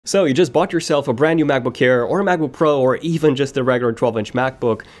So you just bought yourself a brand new MacBook Air or a MacBook Pro or even just a regular 12-inch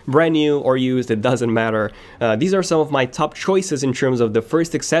MacBook, brand new or used, it doesn't matter. These are some of my top choices in terms of the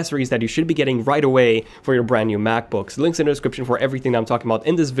first accessories that you should be getting right away for your brand new MacBooks. Links in the description for everything that I'm talking about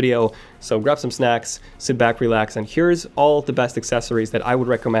in this video, so grab some snacks, sit back, relax, and here's all the best accessories that I would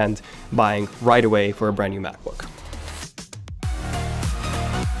recommend buying right away for a brand new MacBook.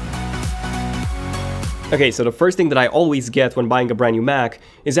 Okay, so the first thing that I always get when buying a brand new Mac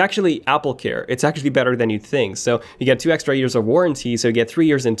is actually AppleCare. It's actually better than you'd think. So you get 2 extra years of warranty, so you get 3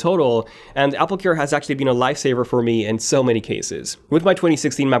 years in total, and AppleCare has actually been a lifesaver for me in so many cases. With my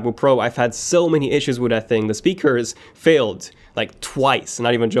 2016 MacBook Pro, I've had so many issues with that thing. The speakers failed like twice,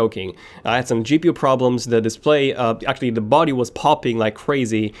 not even joking. I had some GPU problems, the display, actually the body was popping like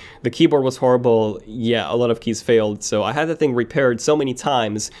crazy, the keyboard was horrible, yeah, a lot of keys failed, so I had the thing repaired so many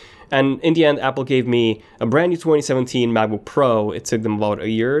times. And in the end, Apple gave me a brand new 2017 MacBook Pro. It took them about a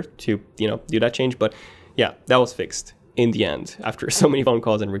year to, do that change, but yeah, that was fixed in the end, after so many phone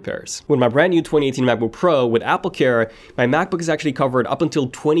calls and repairs. With my brand new 2018 MacBook Pro with AppleCare, my MacBook is actually covered up until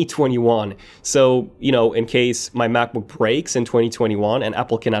 2021. So, in case my MacBook breaks in 2021 and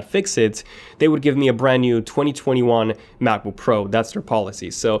Apple cannot fix it, they would give me a brand new 2021 MacBook Pro. That's their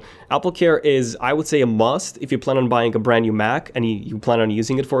policy. So AppleCare is, I would say, a must if you plan on buying a brand new Mac and you plan on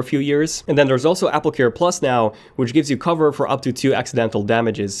using it for a few years. And then there's also AppleCare Plus now, which gives you cover for up to 2 accidental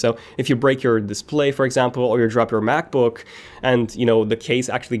damages. So if you break your display, for example, or you drop your MacBook, and the case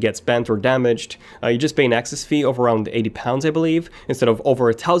actually gets bent or damaged, you just pay an access fee of around £80, I believe, instead of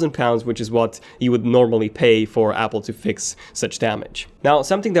over £1,000, which is what you would normally pay for Apple to fix such damage. Now,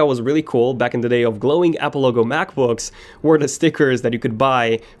 something that was really cool back in the day of glowing Apple logo MacBooks were the stickers that you could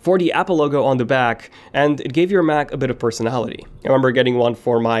buy for the Apple logo on the back, and it gave your Mac a bit of personality. I remember getting one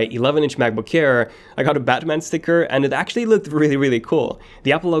for my 11-inch MacBook Air. I got a Batman sticker, and it actually looked really, really cool.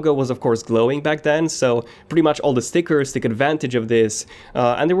 The Apple logo was, of course, glowing back then, so pretty much all the stickers took advantage of this,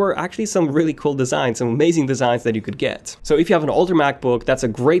 and there were actually some really cool designs, some amazing designs that you could get. So if you have an older MacBook, that's a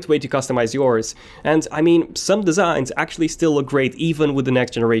great way to customize yours, and I mean, some designs actually still look great even with the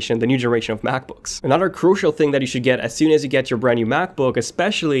next generation, the new generation of MacBooks. Another crucial thing that you should get as soon as you get your brand new MacBook,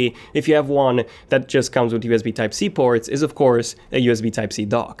 especially if you have one that just comes with USB Type-C ports, is of course a USB Type-C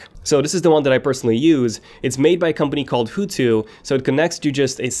dock. So this is the one that I personally use. It's made by a company called Hutu, so it connects to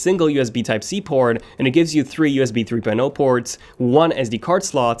just a single USB Type-C port, and it gives you 3 USB 3.0 ports, 1 SD card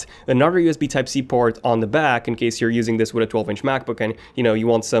slot, another USB Type-C port on the back in case you're using this with a 12-inch MacBook and you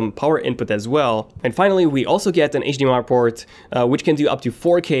want some power input as well. And finally, we also get an HDMI port, which can do up to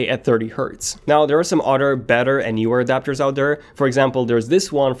 4K at 30 Hz. Now, there are some other better and newer adapters out there. For example, there's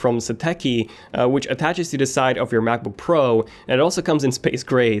this one from Sateki, which attaches to the side of your MacBook Pro, and it also comes in space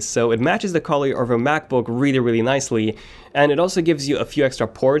gray, so it matches the color of a MacBook really, really nicely. And it also gives you a few extra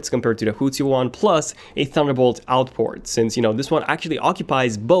ports compared to the Hutu one, plus a Thunderbolt out port, since, this one actually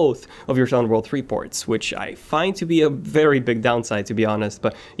occupies both of your Thunderbolt 3 ports, which I find to be a very big downside, to be honest.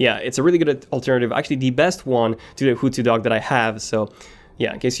 But yeah, it's a really good alternative, actually the best one to the Hutu dock that I have, so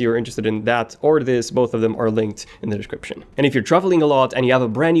yeah, in case you're interested in that or this, both of them are linked in the description. And if you're traveling a lot and you have a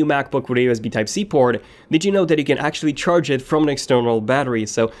brand new MacBook with a USB Type-C port, did you know that you can actually charge it from an external battery?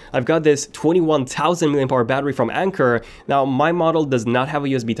 So I've got this 21,000 mAh battery from Anker. Now, my model does not have a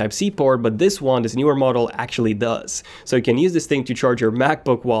USB Type-C port, but this one, this newer model, actually does. So you can use this thing to charge your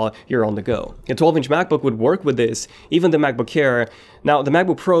MacBook while you're on the go. A 12-inch MacBook would work with this, even the MacBook Air. Now, the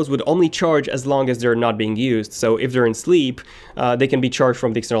MacBook Pros would only charge as long as they're not being used. So if they're in sleep, they can be charged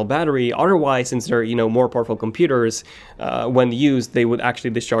from the external battery. Otherwise, since they're more powerful computers, when used, they would actually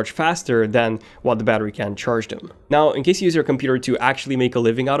discharge faster than what the battery can charge them. Now, in case you use your computer to actually make a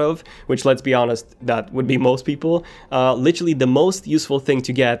living out of, which, let's be honest, that would be most people, literally the most useful thing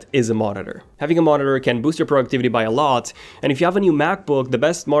to get is a monitor. Having a monitor can boost your productivity by a lot, and if you have a new MacBook, the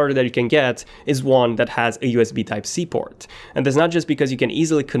best monitor that you can get is one that has a USB Type-C port. And that's not just because you can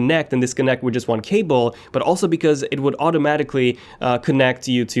easily connect and disconnect with just one cable, but also because it would automatically connect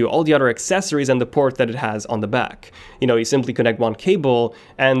you to all the other accessories and the port that it has on the back. You simply connect one cable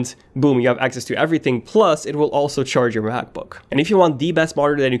and boom, you have access to everything, plus it will also charge your MacBook. And if you want the best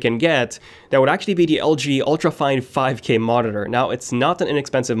monitor that you can get, that would actually be the LG Ultrafine 5K monitor. Now, it's not an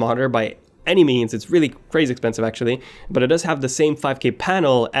inexpensive monitor by any means, it's really crazy expensive actually, but it does have the same 5K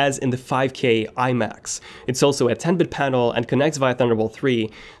panel as in the 5K iMacs. It's also a 10-bit panel and connects via Thunderbolt 3.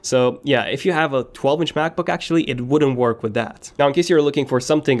 So yeah, if you have a 12-inch MacBook, actually, it wouldn't work with that. Now, in case you're looking for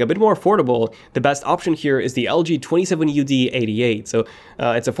something a bit more affordable, the best option here is the LG 27UD88. So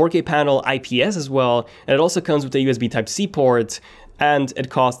it's a 4K panel, IPS as well, and it also comes with a USB Type-C port, and it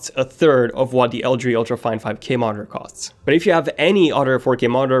costs a third of what the LG Ultrafine 5K monitor costs. But if you have any other 4K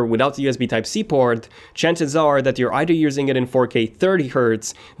monitor without the USB Type-C port, chances are that you're either using it in 4K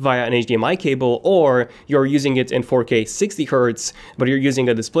 30Hz via an HDMI cable, or you're using it in 4K 60Hz, but you're using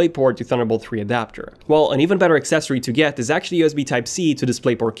a DisplayPort to Thunderbolt 3 adapter. Well, an even better accessory to get is actually USB Type-C to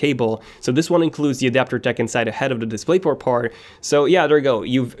DisplayPort cable. So this one includes the adapter tech inside ahead of the DisplayPort part. So yeah, there you go.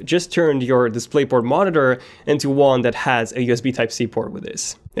 You've just turned your DisplayPort monitor into one that has a USB Type-C port with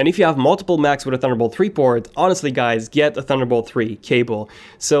this. And if you have multiple Macs with a Thunderbolt 3 port, honestly guys, get a Thunderbolt 3 cable.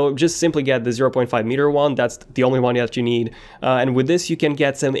 So just simply get the 0.5 meter one, that's the only one that you need. And with this you can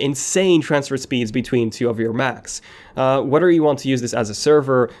get some insane transfer speeds between two of your Macs. Whether you want to use this as a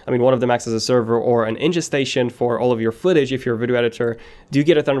server, I mean one of the Macs as a server, or an ingestation for all of your footage if you're a video editor, do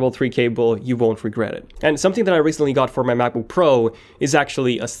get a Thunderbolt 3 cable, you won't regret it. And something that I recently got for my MacBook Pro is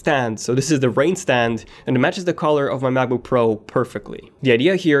actually a stand. So this is the rain stand, and it matches the color of my MacBook Pro perfectly. The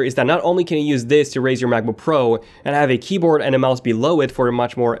idea here is that not only can you use this to raise your MacBook Pro and have a keyboard and a mouse below it for a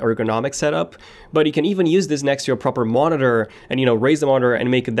much more ergonomic setup, but you can even use this next to a proper monitor and, you know, raise the monitor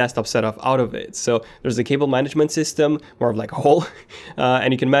and make a desktop setup out of it. So there's a cable management system, more of like a hole,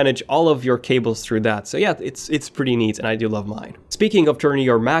 and you can manage all of your cables through that. So yeah, it's pretty neat, and I do love mine. Speaking of turning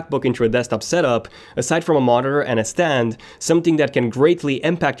your MacBook into a desktop setup, aside from a monitor and a stand, something that can greatly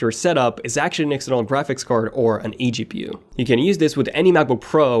impact your setup is actually an external graphics card or an eGPU. You can use this with any MacBook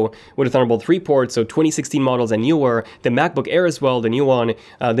Pro with a Thunderbolt 3 port, so 2016 models and newer, the MacBook Air as well, the new one,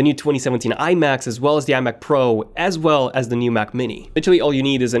 the new 2017 iMacs, as well as the iMac Pro, as well as the new Mac Mini. Literally all you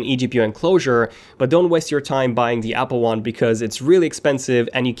need is an eGPU enclosure, but don't waste your time buying the Apple one because it's really expensive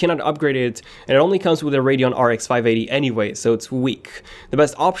and you cannot upgrade it, and it only comes with a Radeon RX 580 anyway, so it's weak. The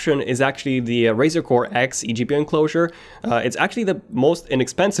best option is actually the Razer Core X eGPU enclosure. It's actually the most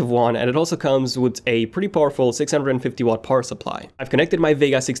inexpensive one, and it also comes with a pretty powerful 650 watt power supply. I've connected my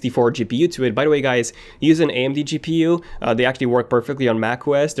Vega 64 GPU to it. By the way guys, use an AMD GPU. They actually work perfectly on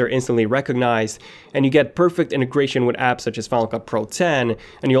macOS, they're instantly recognized, and you get perfect integration with apps such as Final Cut Pro 10,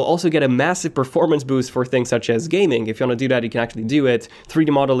 and you'll also get a massive performance boost for things such as gaming. If you want to do that, you can actually do it.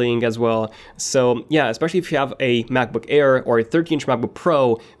 3D modeling as well. So yeah, especially if you have a MacBook Air or a 13-inch MacBook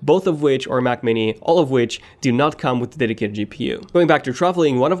Pro, both of which, or Mac Mini, all of which do not come with a dedicated GPU. Going back to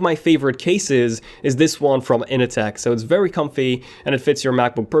traveling, one of my favorite cases is this one from Initech. So it's very comfy and it fits your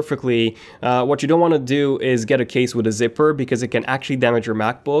MacBook perfectly. What you don't want to do is get a case with a zipper because it can actually damage your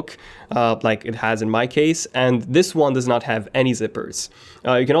MacBook, like it has in my case, and this one does not have any zippers.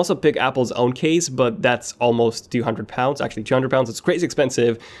 You can also pick Apple's own case, but that's almost 200 pounds, actually 200 pounds, it's crazy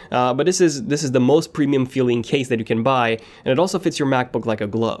expensive, but this is the most premium feeling case that you can buy, and it also fits your MacBook like a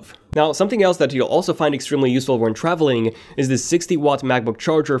glove. Now, something else that you'll also find extremely useful when traveling is this 60-watt MacBook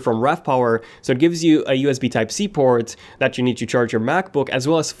charger from RAV Power. So it gives you a USB Type-C port that you need to charge your MacBook, as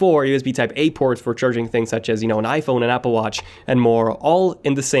well as 4 USB Type-A ports for charging things such as, you know, an iPhone, an Apple Watch, and more, all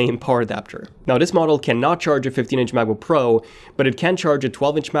in the same power adapter. Now, this model cannot charge a 15-inch MacBook Pro, but it can charge a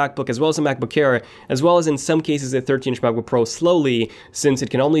 12-inch MacBook, as well as a MacBook Air, as well as in some cases a 13-inch MacBook Pro slowly, since it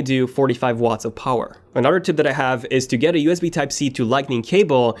can only do 45 watts of power. Another tip that I have is to get a USB Type-C to Lightning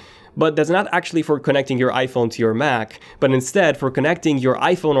cable, but that's not actually for connecting your iPhone to your Mac, but instead for connecting your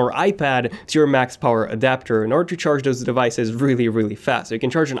iPhone or iPad to your Mac's power adapter in order to charge those devices really, really fast. So you can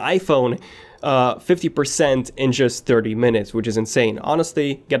charge an iPhone 50% in just 30 minutes, which is insane.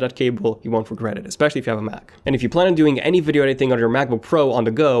 Honestly, get that cable, you won't regret it, especially if you have a Mac. And if you plan on doing any video editing on your MacBook Pro on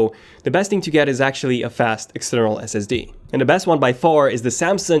the go, the best thing to get is actually a fast external SSD. And the best one by far is the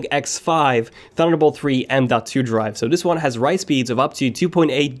Samsung X5 Thunderbolt 3 M.2 drive. So this one has write speeds of up to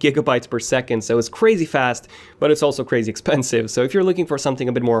 2.8 gigabytes per second, so it's crazy fast, but it's also crazy expensive. So if you're looking for something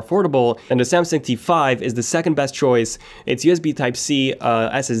a bit more affordable, then the Samsung T5 is the second best choice. It's USB Type-C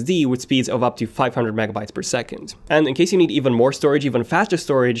SSD with speeds of up to 500 megabytes per second. And in case you need even more storage, even faster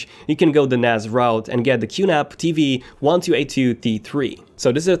storage, you can go the NAS route and get the QNAP TV1282T3.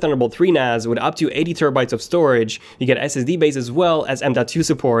 So this is a Thunderbolt 3 NAS with up to 80 terabytes of storage. You get SSD base as well as M.2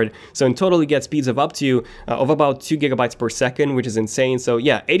 support. So in total, you get speeds of up to about 2 gigabytes per second, which is insane. So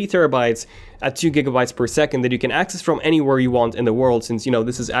yeah, 80 terabytes at 2 gigabytes per second that you can access from anywhere you want in the world, since, you know,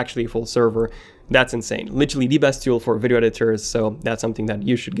 this is actually a full server. That's insane. Literally the best tool for video editors, so that's something that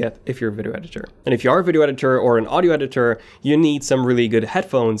you should get if you're a video editor. And if you are a video editor or an audio editor, you need some really good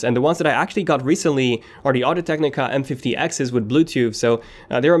headphones, and the ones that I actually got recently are the Audio-Technica M50Xs with Bluetooth. So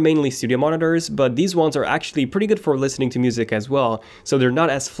They are mainly studio monitors, but these ones are actually pretty good for listening to music as well, so they're not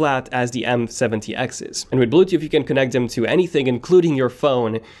as flat as the M70Xs. And with Bluetooth, you can connect them to anything, including your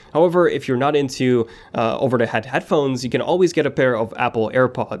phone. However, if you're not into over-the-head headphones, you can always get a pair of Apple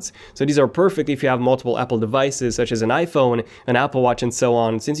AirPods. So these are perfect if you have multiple Apple devices, such as an iPhone, an Apple Watch, and so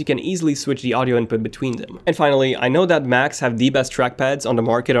on, since you can easily switch the audio input between them. And finally, I know that Macs have the best trackpads on the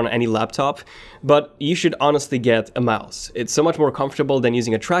market on any laptop, but you should honestly get a mouse. It's so much more comfortable than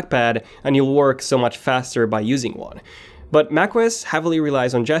using a trackpad, and you'll work so much faster by using one. But macOS heavily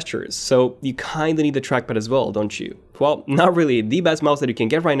relies on gestures, so you kinda need the trackpad as well, don't you? Well, not really. The best mouse that you can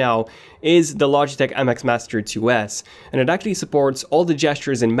get right now is the Logitech MX Master 2S, and it actually supports all the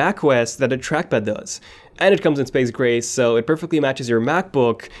gestures in macOS that a trackpad does. And it comes in space gray, so it perfectly matches your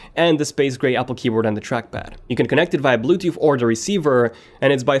MacBook and the space gray Apple keyboard and the trackpad. You can connect it via Bluetooth or the receiver,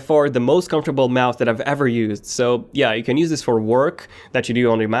 and it's by far the most comfortable mouse that I've ever used. So yeah, you can use this for work that you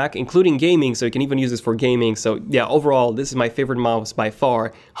do on your Mac, including gaming, so you can even use this for gaming. So yeah, overall, this is my favorite mouse by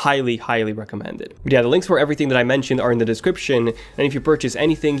far. Highly, highly recommended. But yeah, the links for everything that I mentioned are in the description, and if you purchase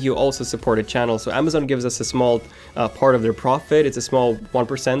anything, you also support a channel. So Amazon gives us a small part of their profit. It's a small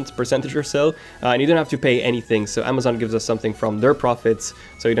 1% percentage or so, and you don't have to pay anything. So Amazon gives us something from their profits,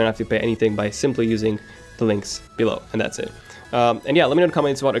 so you don't have to pay anything by simply using the links below, and that's it. And yeah, let me know in the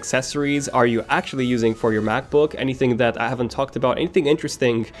comments what accessories are you actually using for your MacBook, anything that I haven't talked about, anything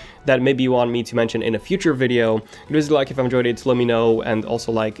interesting that maybe you want me to mention in a future video. Just like if you enjoyed it, let me know, and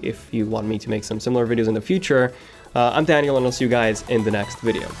also like if you want me to make some similar videos in the future. I'm Daniel, and I'll see you guys in the next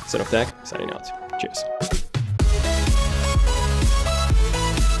video. Son of Tech, signing out. Cheers.